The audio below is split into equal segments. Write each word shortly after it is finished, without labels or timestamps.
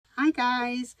Hi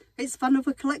guys, it's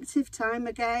Vanother Collective time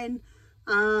again,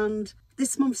 and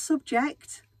this month's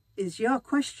subject is your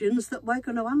questions that we're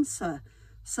going to answer.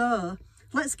 So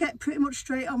let's get pretty much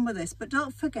straight on with this, but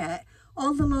don't forget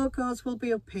all the logos will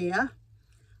be up here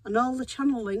and all the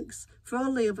channel links for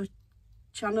all the other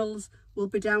channels will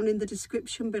be down in the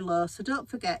description below. So don't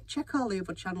forget, check all the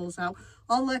other channels out.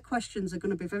 All their questions are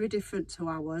going to be very different to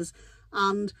ours,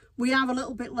 and we are a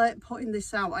little bit late putting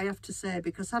this out, I have to say,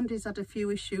 because Andy's had a few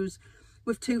issues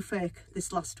with toothache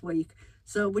this last week.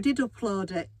 So we did upload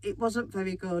it, it wasn't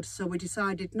very good, so we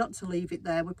decided not to leave it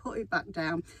there. We put it back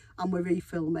down and we're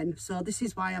refilming. So this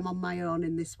is why I'm on my own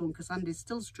in this one, because Andy's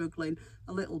still struggling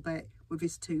a little bit with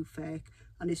his toothache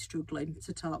and he's struggling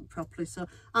to talk properly. So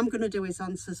I'm going to do his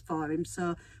answers for him.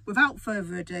 So without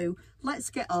further ado, let's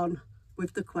get on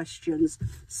with the questions.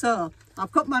 So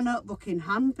I've got my notebook in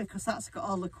hand because that's got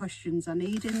all the questions I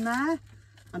need in there.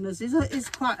 And there is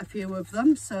quite a few of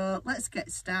them, so let's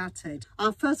get started.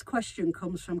 Our first question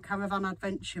comes from Caravan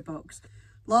Adventure Books.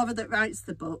 Laura that writes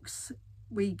the books,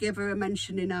 we give her a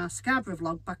mention in our Scarborough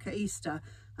vlog back at Easter,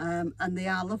 and they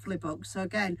are lovely books. So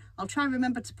again, I'll try and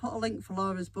remember to put a link for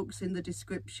Laura's books in the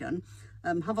description.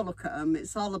 Have a look at them.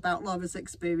 It's all about Laura's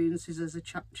experiences as a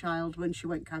child when she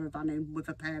went caravanning with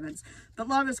her parents. But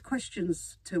Laura's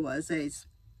questions to us is,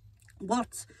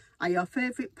 what are your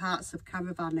favourite parts of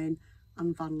caravanning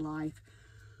and van life?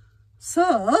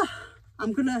 So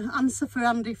I'm going to answer for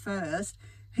Andy first.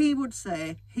 He would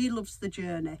say he loves the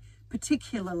journey,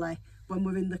 particularly when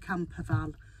we're in the camper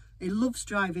van. He loves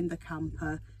driving the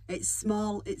camper. It's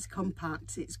small, it's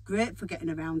compact, it's great for getting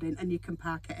around in, and you can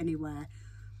park it anywhere.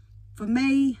 For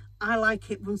me, I like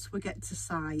it once we get to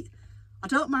site. I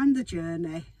don't mind the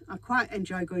journey. I quite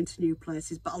enjoy going to new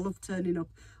places, but I love turning up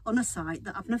on a site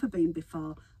that I've never been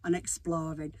before and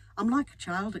exploring. I'm like a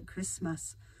child at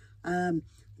Christmas. But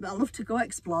I love to go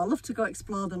explore. I love to go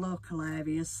explore the local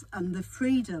areas, and the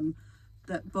freedom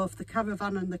that both the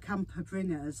caravan and the camper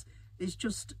bring us is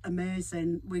just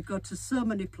amazing. We go to so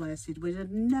many places we'd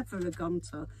have never have gone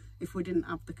to if we didn't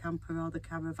have the camper or the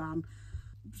caravan.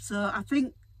 So I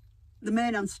think the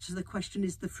main answer to the question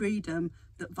is the freedom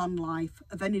that van life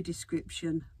of any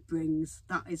description brings.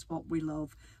 That is what we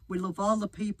love. We love all the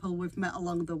people we've met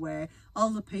along the way,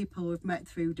 all the people we've met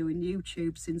through doing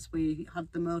YouTube since we had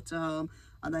the motorhome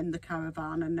and then the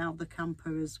caravan and now the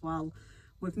camper as well.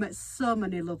 We've met so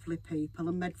many lovely people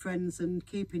and made friends and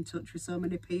keep in touch with so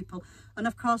many people. And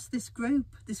of course this group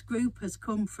has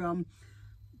come from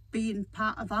being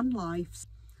part of van life.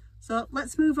 So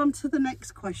let's move on to the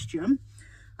next question.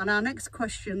 And our next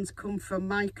questions come from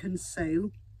Mike and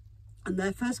Sue. And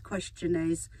their first question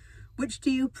is, which do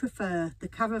you prefer, the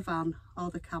caravan or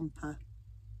the camper?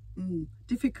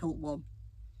 Difficult one.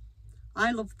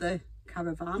 I love the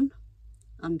caravan.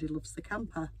 Andy loves the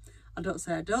camper. I don't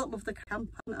say I don't love the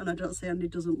camper, and I don't say Andy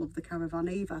doesn't love the caravan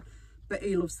either, but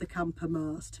he loves the camper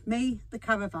most. Me, the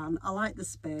caravan, I like the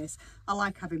space. I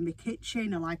like having my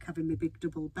kitchen. I like having my big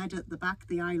double bed at the back,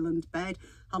 the island bed.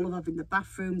 I love having the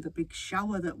bathroom, the big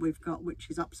shower that we've got, which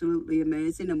is absolutely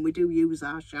amazing, and we do use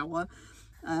our shower.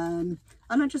 And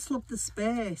I just love the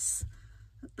space.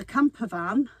 The camper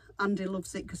van, Andy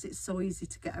loves it because it's so easy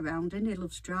to get around in. He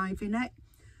loves driving it.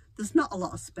 There's not a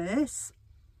lot of space,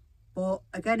 but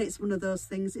again, it's one of those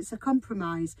things, it's a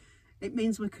compromise. It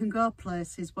means we can go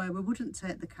places where we wouldn't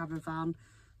take the caravan.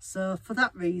 So for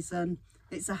that reason,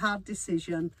 it's a hard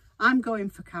decision. I'm going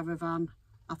for caravan.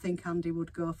 I think Andy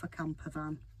would go for camper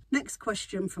van. Next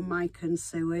question from Mike and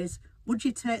Sue is, would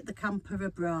you take the camper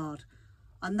abroad?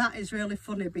 And that is really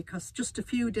funny because just a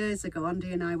few days ago,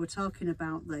 Andy and I were talking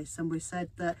about this, and we said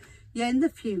that, yeah, in the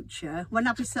future, when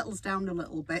Abby settles down a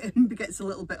little bit and gets a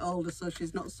little bit older so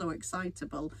she's not so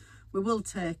excitable, we will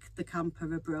take the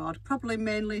camper abroad, probably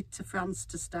mainly to France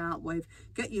to start with,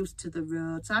 get used to the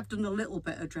roads. I've done a little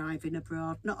bit of driving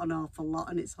abroad, not an awful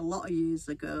lot, and it's a lot of years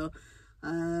ago.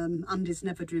 Andy's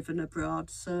never driven abroad.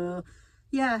 So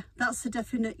yeah, that's a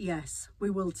definite yes. We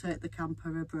will take the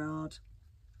camper abroad.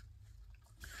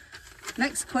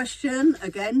 Next question,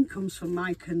 again, comes from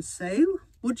Mike and Sue.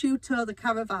 Would you tow the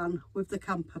caravan with the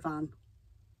camper van?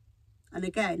 And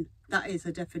again, that is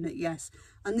a definite yes.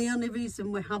 And the only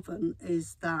reason we haven't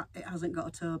is that it hasn't got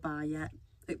a tow bar yet.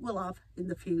 It will have in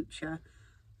the future.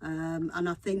 And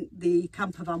I think the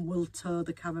camper van will tow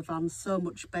the caravan so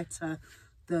much better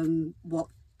than what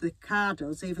the car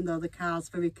does, even though the car's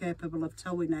very capable of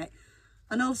towing it.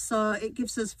 And also it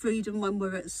gives us freedom when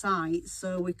we're at site,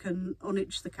 so we can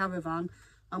unhitch the caravan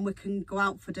and we can go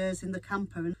out for days in the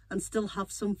camper and still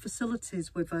have some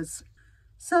facilities with us.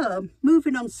 So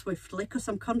moving on swiftly, because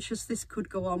I'm conscious this could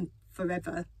go on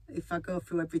forever if I go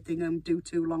through everything and do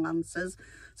too long answers.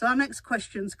 So our next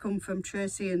questions come from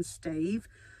Tracy and Steve,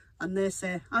 and they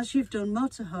say, as you've done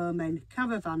motorhoming,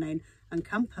 caravanning and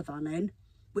campervanning,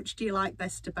 which do you like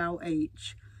best about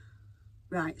each?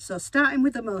 Right, so starting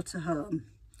with the motorhome.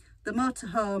 The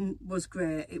motorhome was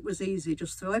great. It was easy,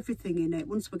 just throw everything in it.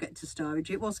 Once we get to storage,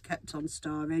 it was kept on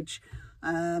storage,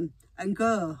 and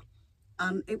go.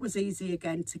 And it was easy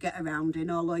again to get around in,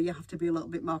 although you have to be a little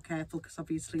bit more careful because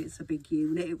obviously it's a big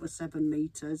unit. It was 7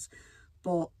 metres,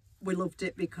 but we loved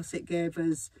it because it gave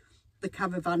us the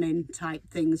caravanning type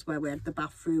things where we had the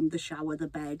bathroom, the shower, the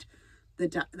bed,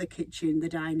 the kitchen, the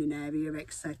dining area,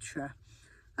 etc.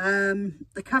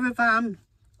 The caravan,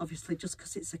 obviously just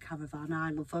because it's a caravan,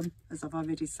 I love them, as I've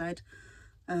already said.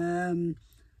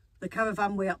 The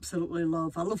caravan we absolutely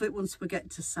love. I love it once we get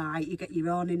to site. You get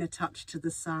your awning attached to the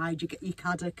side, you get your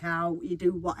caddock out, you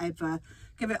do whatever,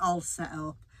 give it all set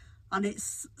up. And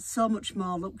it's so much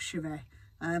more luxury.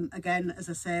 Again, as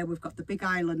I say, we've got the big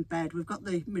island bed, we've got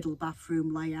the middle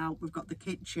bathroom layout, we've got the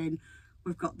kitchen,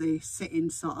 we've got the sitting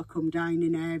sort of come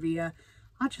dining area.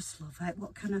 I just love it.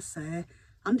 What can I say?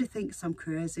 Andy thinks I'm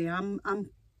crazy. I'm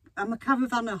a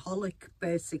caravanaholic,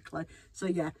 basically. So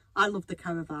yeah, I love the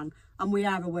caravan, and we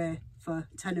are away for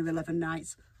 10 or 11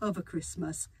 nights over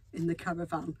Christmas in the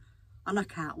caravan, and I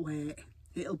can't wait.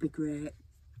 It'll be great.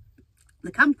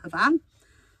 The camper van,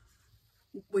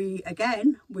 we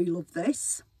love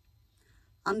this.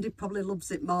 Andy probably loves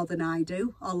it more than I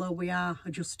do, although we are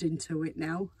adjusting to it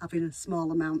now, having a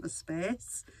small amount of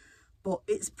space, but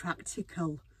it's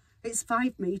practical. It's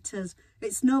 5 metres.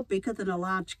 It's no bigger than a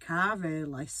large car,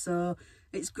 really. So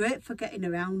it's great for getting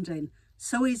around in.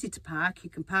 So easy to park.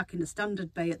 You can park in a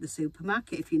standard bay at the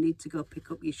supermarket if you need to go pick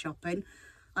up your shopping.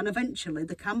 And eventually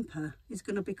the camper is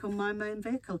going to become my main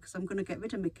vehicle because I'm going to get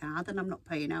rid of my car. Then I'm not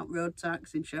paying out road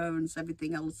tax, insurance,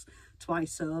 everything else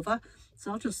twice over.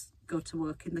 So I'll just go to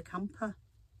work in the camper.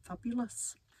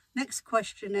 Fabulous. Next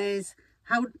question is,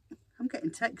 I'm getting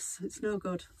texts. It's no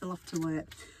good. They'll have to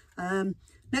wait.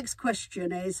 Next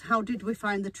question is, how did we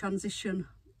find the transition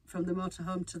from the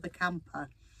motorhome to the camper?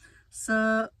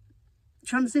 So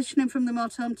transitioning from the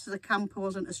motorhome to the camper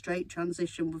wasn't a straight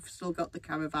transition. We've still got the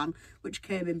caravan, which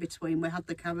came in between. We had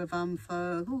the caravan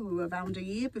for around a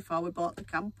year before we bought the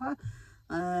camper.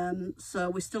 So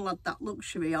we still had that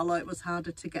luxury, although it was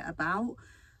harder to get about.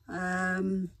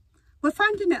 We're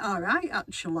finding it all right,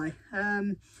 actually.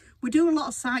 We do a lot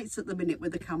of sites at the minute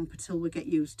with the camper till we get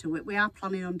used to it. We are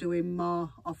planning on doing more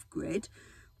off-grid.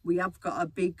 We have got a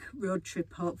big road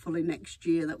trip hopefully next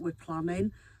year that we're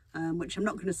planning, which I'm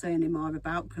not going to say any more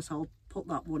about because I'll put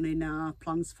that one in our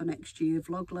plans for next year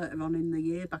vlog later on in the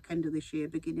year, back end of this year,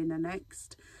 beginning of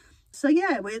next. So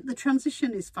yeah, the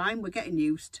transition is fine. We're getting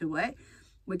used to it.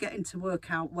 We're getting to work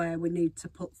out where we need to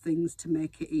put things to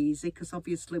make it easy, because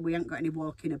obviously we ain't got any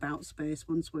walking about space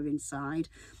once we're inside.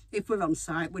 If we're on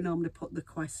site, we normally put the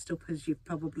Quest up, as you've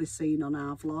probably seen on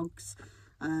our vlogs.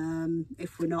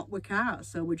 If we're not, we can't.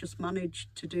 So we just manage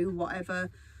to do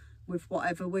whatever with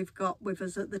whatever we've got with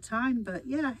us at the time. But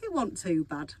yeah, it wasn't too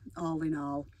bad, all in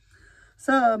all.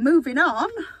 So moving on.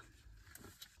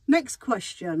 Next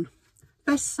question.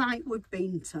 Best site we've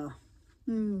been to?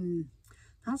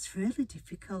 That's really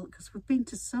difficult because we've been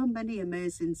to so many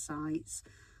amazing sites.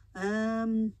 But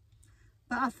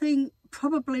I think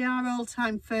probably our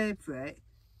all-time favourite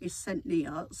is St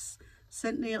Neots.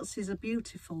 St Neots is a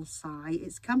beautiful site.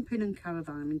 It's camping and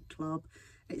caravanning club.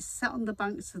 It's set on the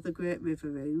banks of the Great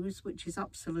River Ouse, which is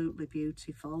absolutely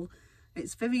beautiful.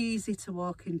 It's very easy to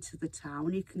walk into the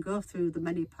town. You can go through the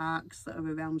many parks that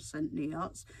are around St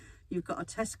Neots. You've got a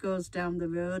Tesco's down the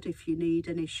road if you need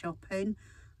any shopping.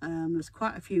 There's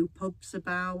quite a few pubs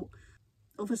about.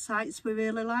 Other sites we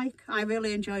really like. I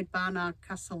really enjoyed Barnard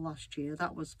Castle last year.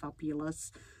 That was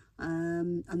fabulous.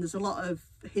 And there's a lot of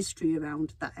history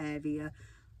around that area,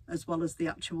 as well as the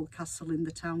actual castle in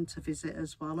the town to visit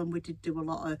as well. And we did do a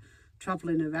lot of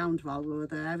travelling around while we were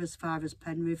there, as far as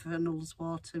Penrith and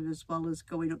Ullswater, as well as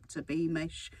going up to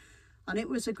Beamish. And it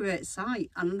was a great site.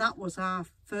 And that was our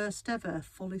first ever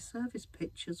fully serviced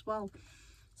pitch as well.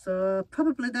 So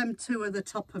probably them two are the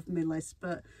top of my list,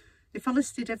 but if I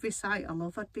listed every site I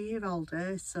love, I'd be here all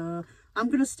day. So I'm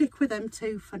going to stick with them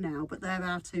two for now, but they're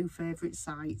our two favourite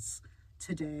sites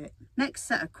to date. Next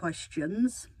set of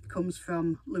questions comes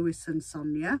from Lewis and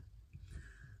Sonia,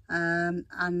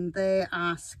 and they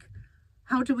ask,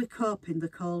 how do we cope in the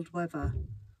cold weather?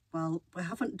 Well, we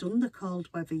haven't done the cold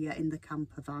weather yet in the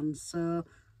camper van, so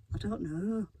I don't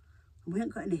know. And we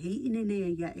haven't got any heating in here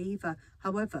yet either.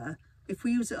 However, if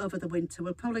we use it over the winter,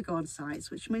 we'll probably go on sites,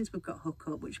 which means we've got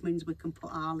hookup, which means we can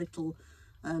put our little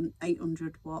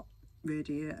 800 watt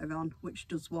radiator on, which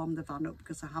does warm the van up,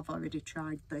 because I have already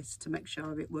tried this to make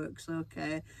sure it works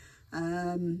okay.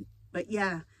 But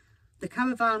yeah, the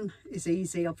Caravan is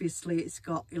easy. Obviously it's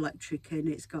got electric in,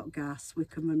 it's got gas. We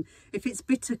can run, if it's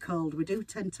bitter cold, we do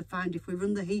tend to find if we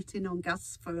run the heating on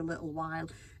gas for a little while,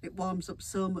 it warms up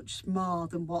so much more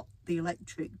than what the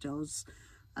electric does.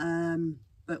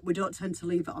 But we don't tend to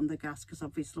leave it on the gas, because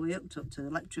obviously we're hooked up to the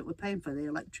electric. We're paying for the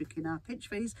electric in our pitch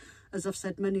fees. As I've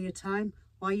said many a time,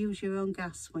 why use your own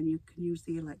gas when you can use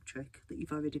the electric that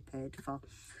you've already paid for?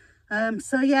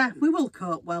 So yeah, we will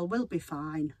cope well, we'll be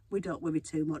fine. We don't worry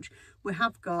too much. We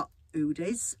have got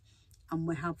hoodies and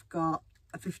we have got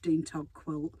a 15 tog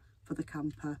quilt for the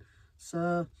camper.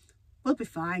 So we'll be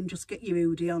fine. Just get your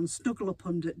hoodie on, snuggle up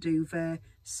under duvet,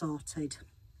 sorted.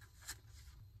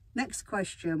 Next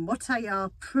question, what are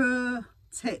your pro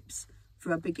tips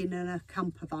for a beginner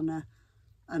camper vanner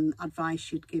and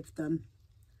advice you'd give them?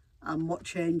 And what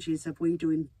changes have we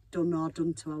done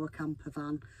to our camper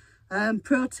van?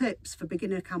 Pro tips for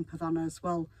beginner camper vanners.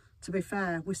 Well, to be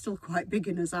fair, we're still quite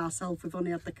beginners ourselves. We've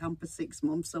only had the camper 6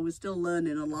 months, so we're still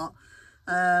learning a lot.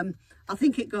 I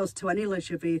think it goes to any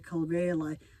leisure vehicle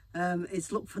really.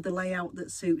 Is look for the layout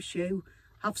that suits you.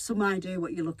 Have some idea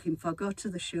what you're looking for. Go to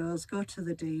the shows, go to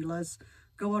the dealers,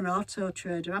 go on Auto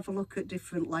Trader, have a look at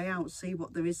different layouts, see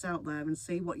what there is out there and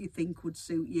see what you think would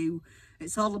suit you.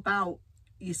 It's all about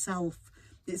yourself.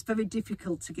 It's very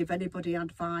difficult to give anybody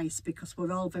advice because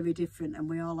we're all very different and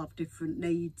we all have different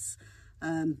needs.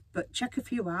 But check a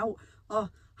few out,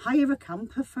 or hire a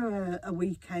camper for a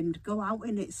weekend. Go out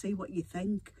in it, see what you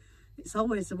think. It's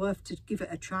always worth to give it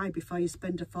a try before you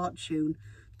spend a fortune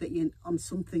on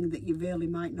something that you really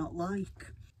might not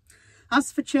like.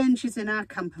 As for changes in our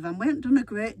camper van, we haven't done a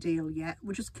great deal yet.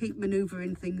 We'll just keep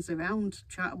manoeuvring things around,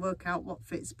 try to work out what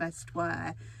fits best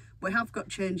where. We have got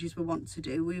changes we want to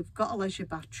do. We've got a leisure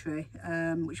battery,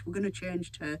 which we're going to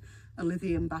change to a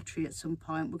lithium battery at some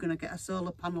point. We're going to get a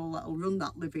solar panel that'll run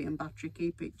that lithium battery,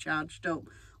 keep it charged up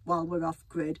while we're off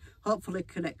grid. Hopefully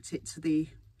connect it to the,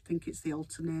 I think it's the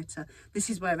alternator.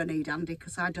 This is where I need Andy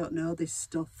because I don't know this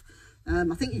stuff.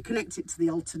 I think you connect it to the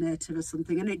alternator or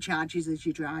something and it charges as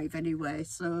you drive anyway.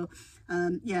 So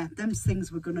yeah, them's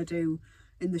things we're going to do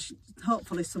in the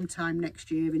hopefully sometime next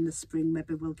year in the spring.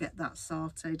 Maybe we'll get that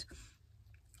sorted.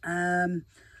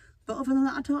 But other than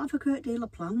that, I don't have a great deal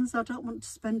of plans. I don't want to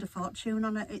spend a fortune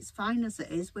on it. It's fine as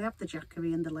it is. We have the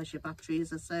Jackery and the leisure battery,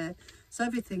 as I say, so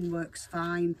everything works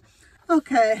fine.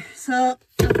 Okay, so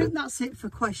I think that's it for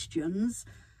questions.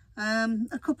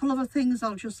 A couple other things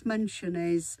I'll just mention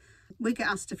is we get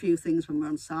asked a few things when we're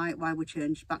on site, why we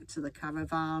changed back to the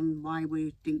Caravan, why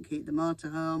we didn't keep the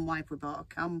motorhome, why we bought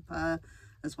a camper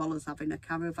as well as having a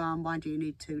Caravan, why do you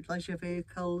need 2 leisure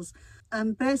vehicles?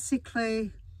 And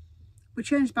basically we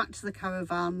changed back to the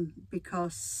Caravan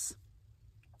because,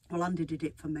 well, Andy did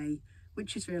it for me,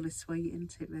 which is really sweet,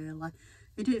 isn't it, really?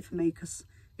 He did it for me because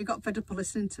he got fed up of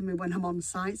listening to me when I'm on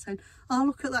site saying, oh,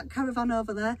 look at that Caravan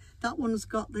over there, that one's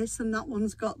got this and that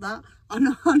one's got that. I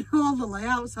know all the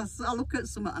layouts. I look at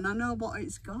something and I know what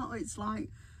it's got. It's like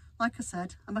I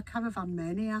said, I'm a Caravan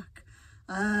maniac.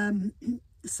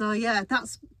 So yeah,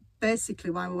 that's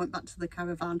basically why we went back to the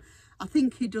Caravan. I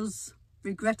think he does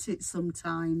regret it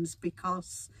sometimes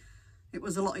because it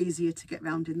was a lot easier to get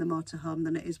round in the motorhome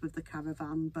than it is with the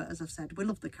Caravan. But as I've said, we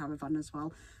love the Caravan as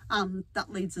well. And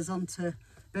that leads us on to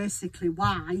basically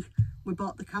why we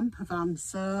bought the camper van.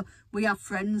 So we have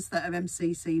friends that are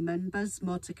MCC members,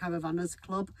 Motor Caravanners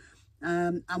Club,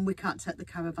 and we can't take the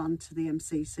Caravan to the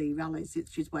MCC rallies,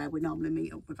 which is where we normally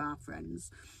meet up with our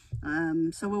friends.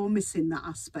 So we were missing that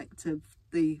aspect of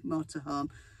the motorhome.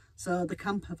 So the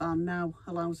camper van now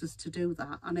allows us to do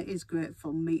that, and it is great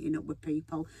fun meeting up with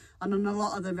people. And on a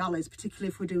lot of the rallies, particularly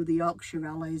if we do the Yorkshire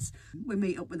rallies, we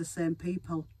meet up with the same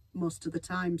people most of the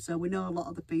time, so we know a lot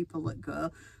of the people that go.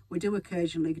 We do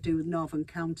occasionally do Northern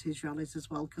Counties rallies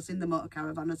as well, because in the Motor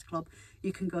Caravanners Club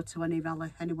you can go to any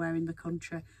rally anywhere in the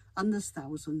country, and there's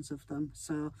thousands of them.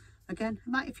 So again,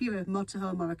 if you're a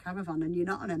motorhome or a caravan and you're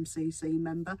not an MCC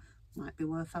member, might be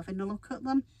worth having a look at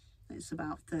them. It's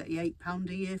about £38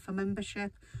 a year for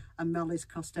membership, and rallies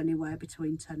cost anywhere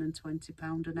between £10 and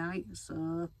 £20 a night,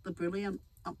 so they're brilliant,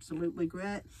 absolutely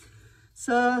great.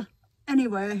 So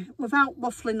anyway, without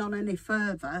waffling on any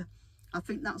further, I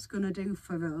think that's going to do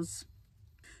for us.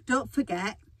 Don't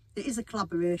forget, it is a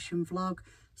collaboration vlog,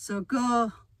 so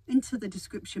go into the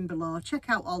description below, check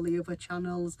out all the other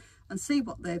channels and see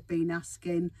what they've been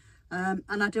asking.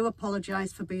 And I do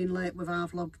apologise for being late with our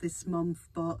vlog this month,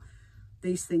 but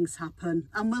these things happen,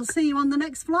 and we'll see you on the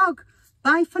next vlog.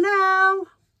 Bye for now.